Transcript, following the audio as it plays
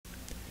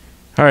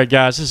All right,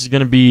 guys, this is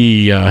going to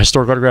be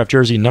historic autograph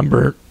jersey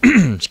number,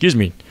 excuse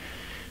me,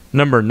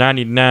 number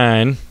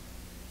 99.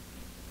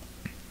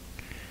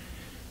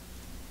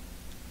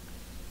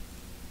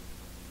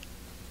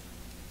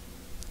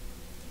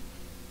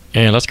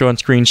 And let's go ahead and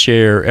screen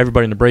share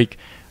everybody in the break.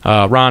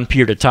 Ron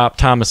P. at the top,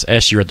 Thomas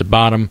S. you're at the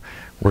bottom.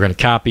 We're going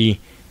to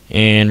copy,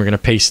 and we're going to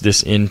paste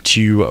this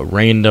into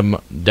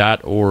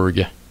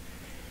random.org.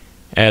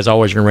 As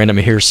always, you're going to random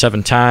it here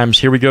 7 times.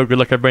 Here we go. Good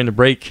luck, everybody in the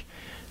break.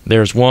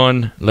 There's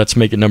 1. Let's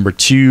make it number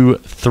 2,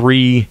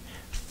 3,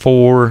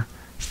 4,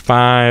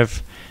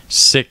 5,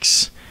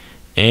 6,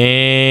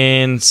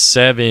 and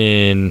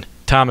 7.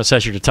 Thomas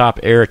S. you're at the top.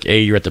 Eric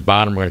A. you're at the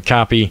bottom. We're going to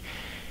copy.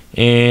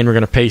 And we're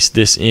going to paste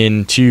this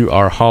into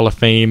our Hall of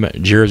Fame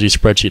jersey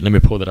spreadsheet. Let me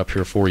pull that up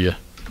here for you.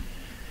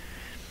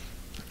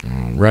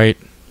 All right.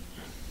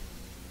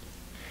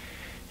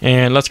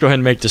 And let's go ahead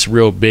and make this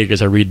real big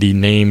as I read the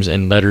names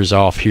and letters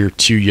off here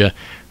to you.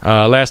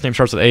 Last name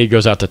starts with A,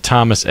 goes out to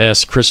Thomas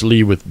S. Chris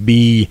Lee with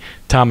B.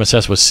 Thomas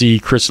S. with C.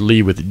 Chris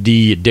Lee with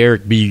D.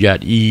 Derek B. you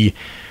got E.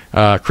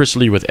 Chris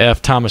Lee with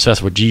F. Thomas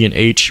S. with G and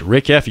H.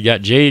 Rick F. you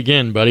got J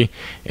again, buddy.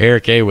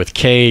 Eric A. with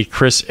K.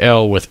 Chris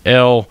L. with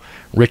L.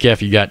 Rick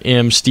F. you got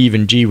M.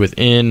 Stephen G. with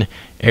N.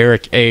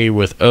 Eric A.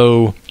 with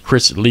O.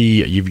 Chris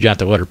Lee, you've got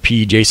the letter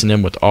P. Jason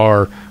M. with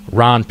R.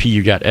 Ron P.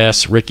 you got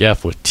S. Rick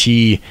F. with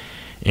T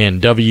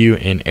and W.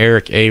 And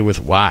Eric A.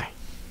 with Y.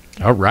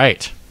 All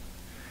right.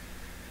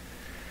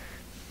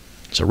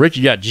 So, Rick,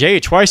 you got J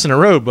twice in a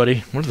row,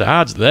 buddy. What are the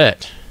odds of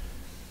that?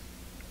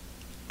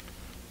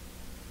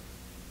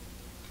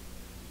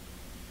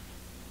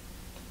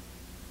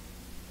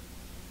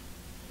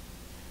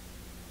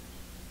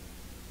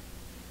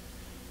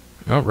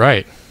 All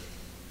right.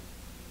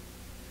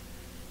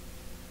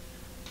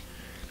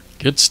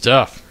 Good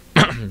stuff.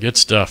 Good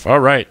stuff. All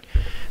right.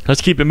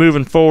 Let's keep it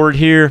moving forward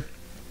here.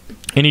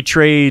 Any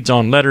trades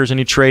on letters,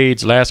 any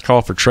trades, last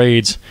call for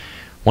trades.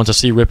 Once I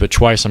see rip it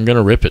twice, I'm going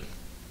to rip it.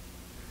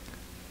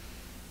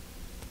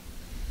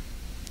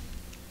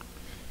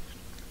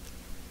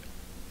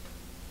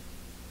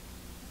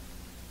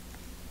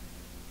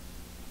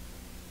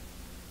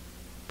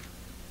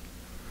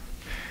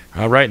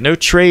 All right, no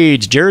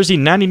trades. Jersey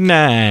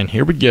 99.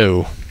 Here we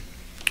go.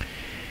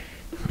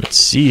 Let's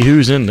see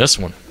who's in this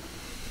one.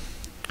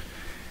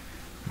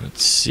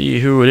 Let's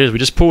see who it is. We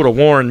just pulled a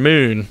Warren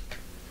Moon.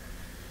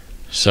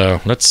 So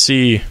let's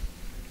see.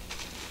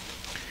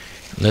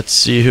 Let's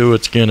see who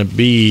it's going to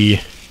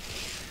be.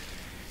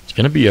 It's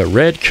going to be a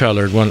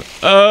red-colored one.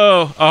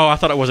 Oh, I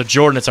thought it was a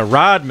Jordan. It's a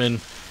Rodman.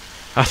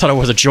 I thought it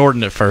was a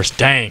Jordan at first.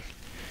 Dang.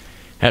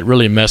 That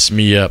really messed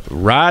me up.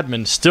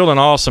 Rodman, still an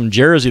awesome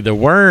jersey. The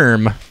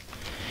Worm.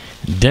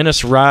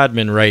 Dennis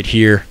Rodman right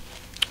here.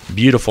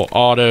 Beautiful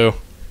auto.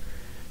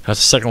 That's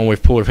the second one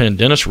we've pulled in.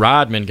 Dennis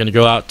Rodman going to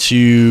go out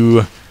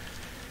to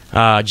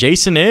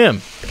Jason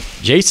M.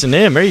 Jason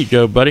M. There you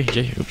go, buddy.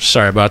 Oops,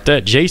 sorry about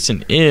that.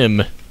 Jason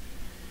M.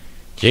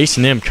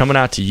 Jason M. coming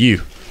out to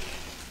you.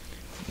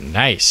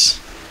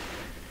 Nice.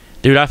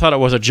 Dude, I thought it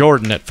was a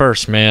Jordan at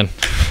first, man.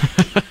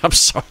 I'm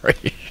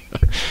sorry.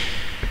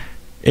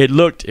 It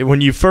looked, when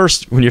you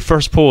first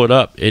pull it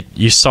up,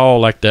 you saw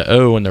like the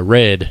O and the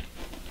red.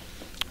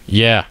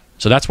 Yeah,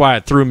 so that's why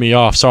it threw me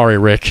off. Sorry,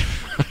 Rick.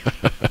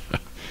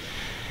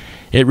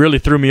 It really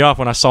threw me off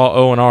when I saw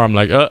O and R. I'm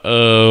like,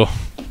 uh-oh.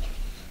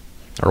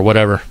 Or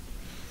whatever.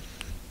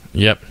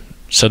 Yep.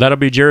 So that'll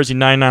be Jersey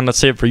 99. Let's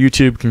save it for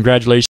YouTube. Congratulations.